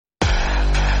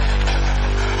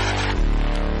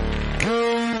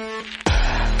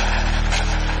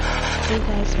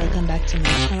welcome back to my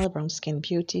channel, Brown Skin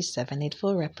Beauty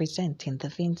 784, representing the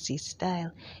VINCY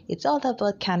style. It's all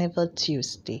about Carnival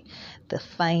Tuesday, the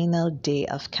final day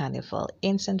of Carnival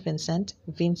in St Vincent,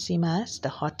 VINCY Mass, the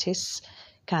hottest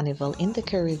carnival in the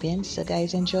Caribbean. So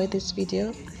guys, enjoy this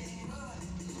video.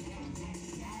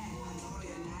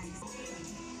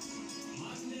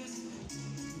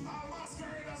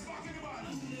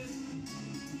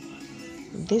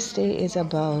 This day is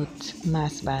about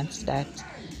mass bands that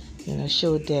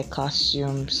show their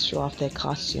costumes, show off their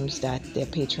costumes that their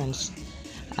patrons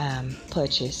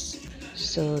purchase.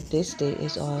 So this day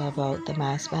is all about the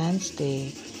mass bands.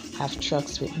 They have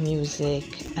trucks with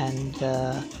music, and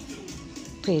the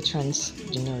patrons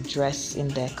dress in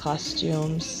their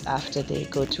costumes. After they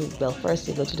go to, well, first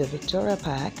they go to the Victoria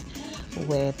Park,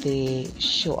 where they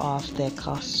show off their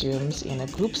costumes in a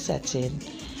group setting,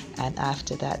 and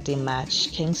after that they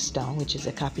march Kingston, which is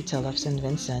the capital of St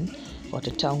Vincent, or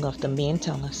the main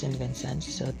town of St Vincent.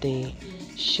 So they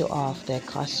show off their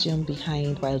costume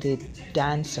behind, while they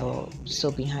dance or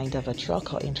so behind of a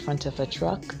truck or in front of a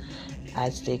truck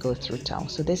as they go through town.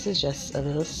 So this is just a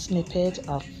little snippet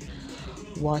of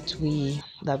what we're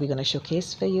going to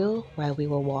showcase for you while we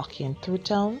were walking through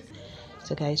town.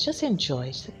 So guys, just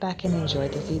enjoy, sit back and enjoy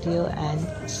the video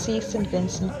and see St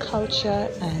Vincent culture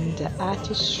and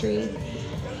artistry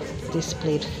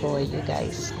displayed for you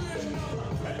guys.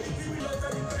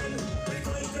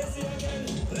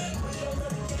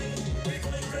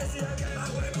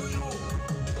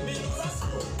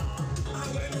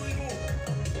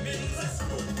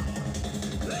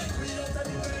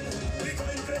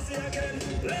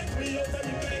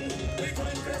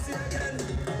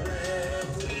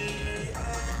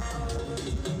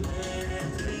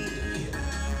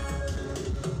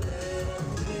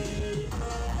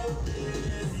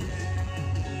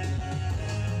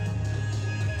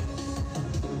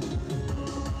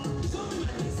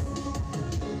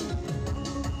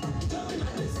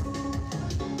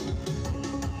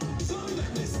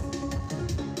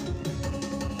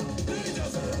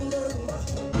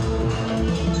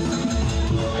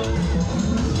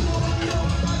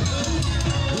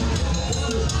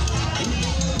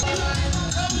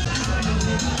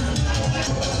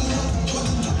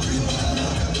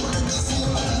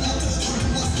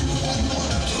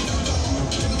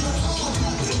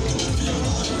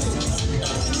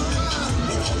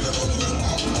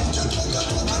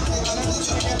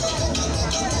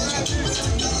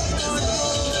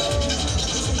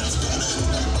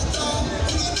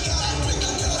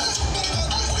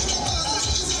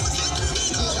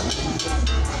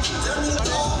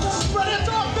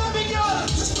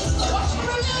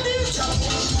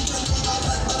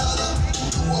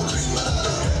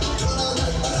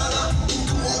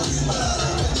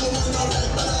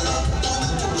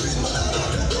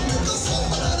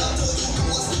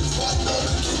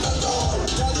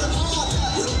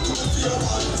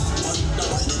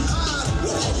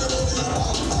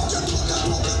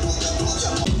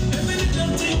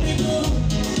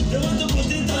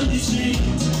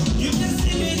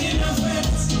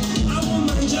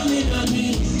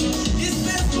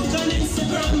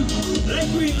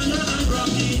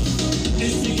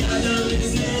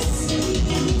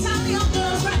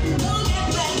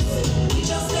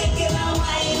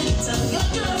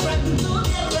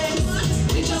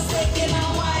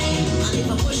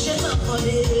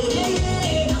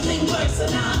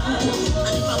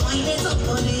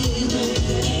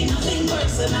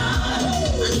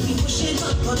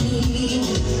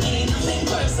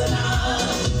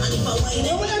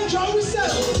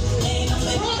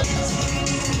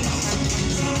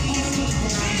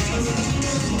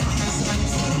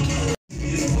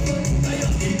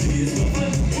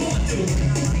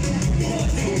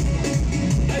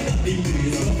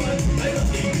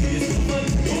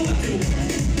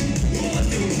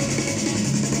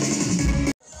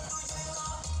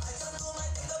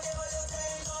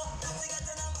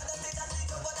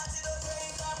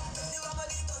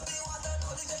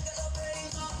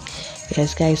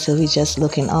 Yes guys, so we're just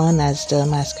looking on as the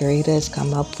masqueraders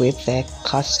come up with their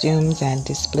costumes and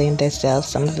displaying themselves.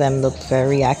 Some of them look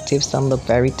very active, some look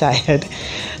very tired,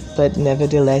 but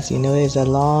nevertheless, it's a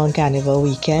long carnival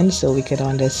weekend, so we could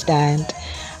understand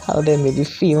how they may be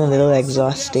feeling a little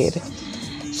exhausted.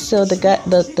 So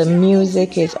the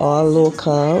music is all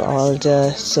local, all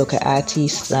the soca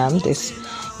artists,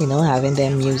 having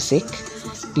their music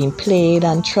being played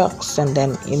on trucks, and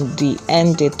then in the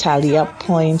end they tally up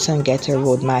points and get a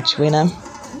road match winner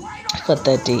for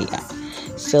the day.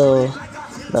 So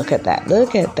look at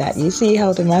that, you see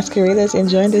how the masqueraders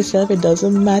enjoying themselves. It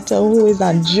doesn't matter who is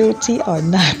on duty or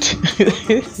not.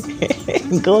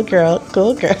 Go girl,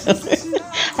 go girl.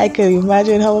 I could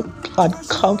imagine how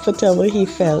uncomfortable he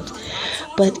felt.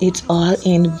 But it's all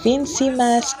in VINCY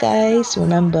mask, guys.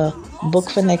 Remember, book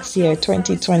for next year,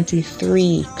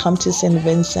 2023. Come to St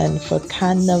Vincent for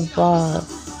Carnival.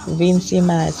 VINCY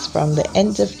mask from the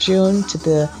end of June to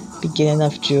the beginning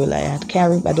of July.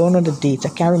 I don't know the date. I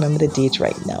can't remember the date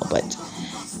right now, but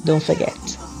don't forget.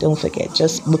 Don't forget.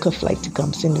 Just book a flight to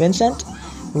come St Vincent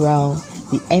around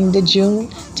the end of June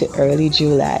to early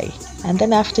July. And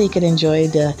then after, you could enjoy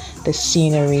the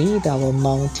scenery, our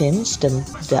mountains,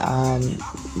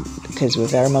 because we're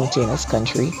very mountainous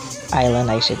country,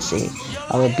 island I should say,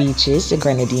 our beaches, the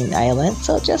Grenadine island.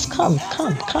 So just come.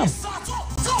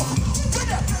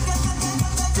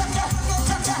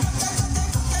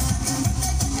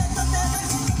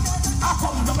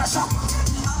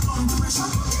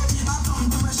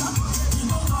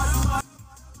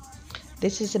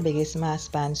 This is the biggest mass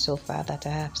band so far that I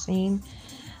have seen.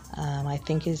 I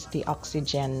think it's the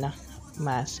Oxygen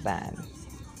mass band.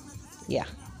 Yeah.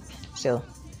 So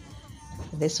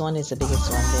this one is the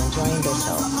biggest one. They're enjoying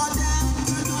themselves.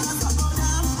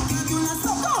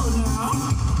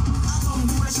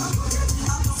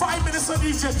 5 minutes of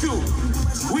DJ 2.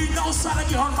 We know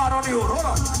Saturday on the road. Hold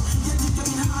on.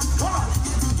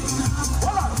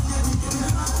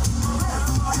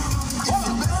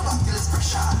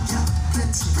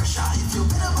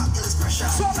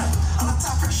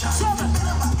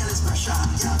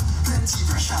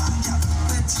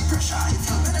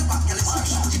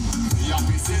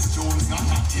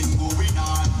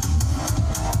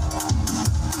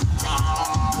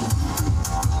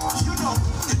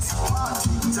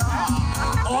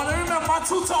 Oh, I remember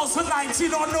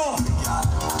 2019 or no?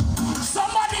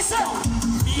 Somebody say,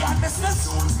 me and Mrs.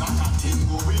 Jones got a thing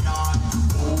going on.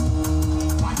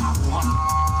 Oh, I have one.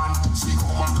 She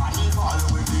come a carnival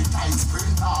with the tight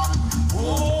sprint on.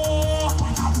 Oh, I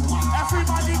have one.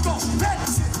 Everybody go,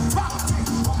 let's back.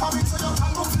 Come into your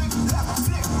tango flick, left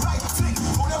flick, right flick.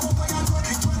 Go there, go and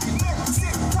 20, left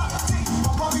flick, right flick.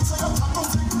 Come into your tango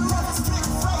flick, left flick,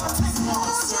 right flick.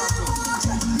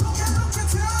 Look at you.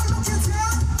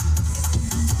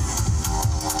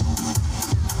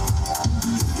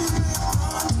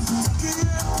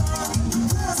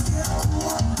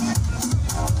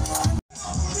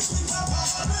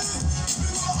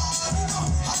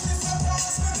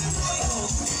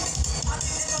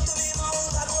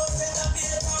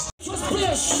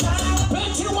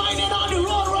 Plenty whining on the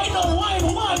road right now. Wine.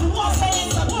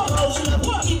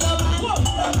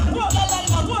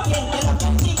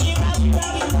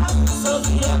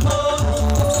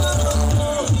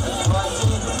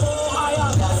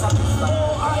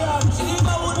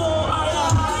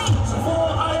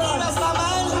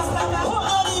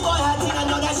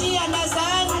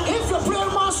 If you play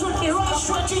mass with me, Rush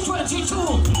 2022,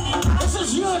 this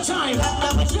is your time.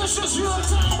 This is your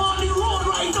time on the road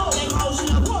right now.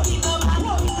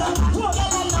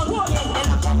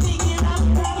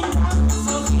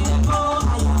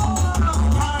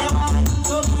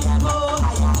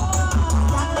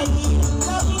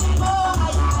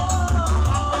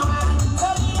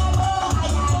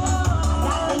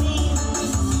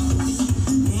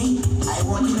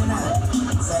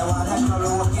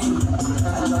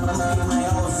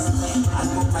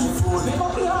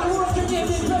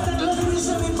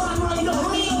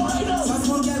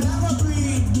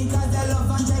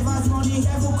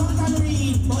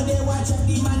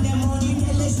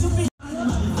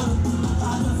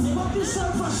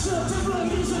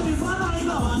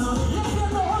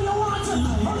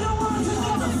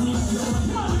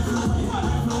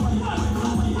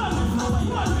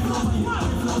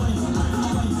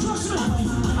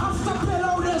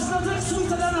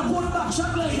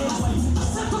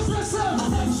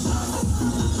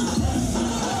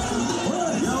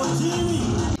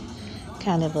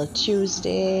 Carnival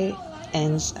Tuesday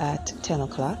ends at 10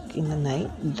 o'clock in the night.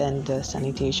 Then the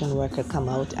sanitation worker come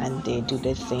out and they do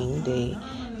their thing. They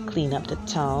clean up the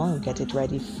town, get it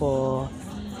ready for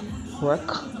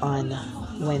work on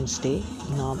Wednesday.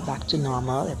 Back to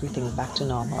normal. Everything's back to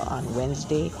normal on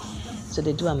Wednesday. So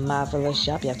they do a marvelous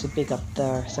job. You have to pick up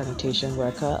the sanitation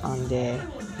worker on their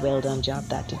well done job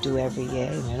that they do every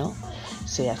year,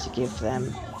 So you have to give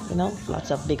them,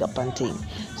 lots of big up and thing.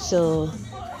 So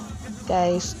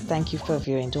guys, thank you for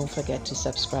viewing. Don't forget to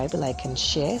subscribe, like, and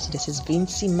share. So this is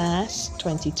VINCY Mass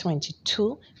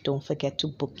 2022. Don't forget to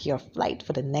book your flight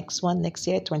for the next one next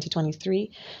year, 2023.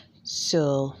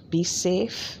 So be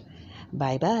safe.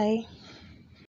 Bye bye.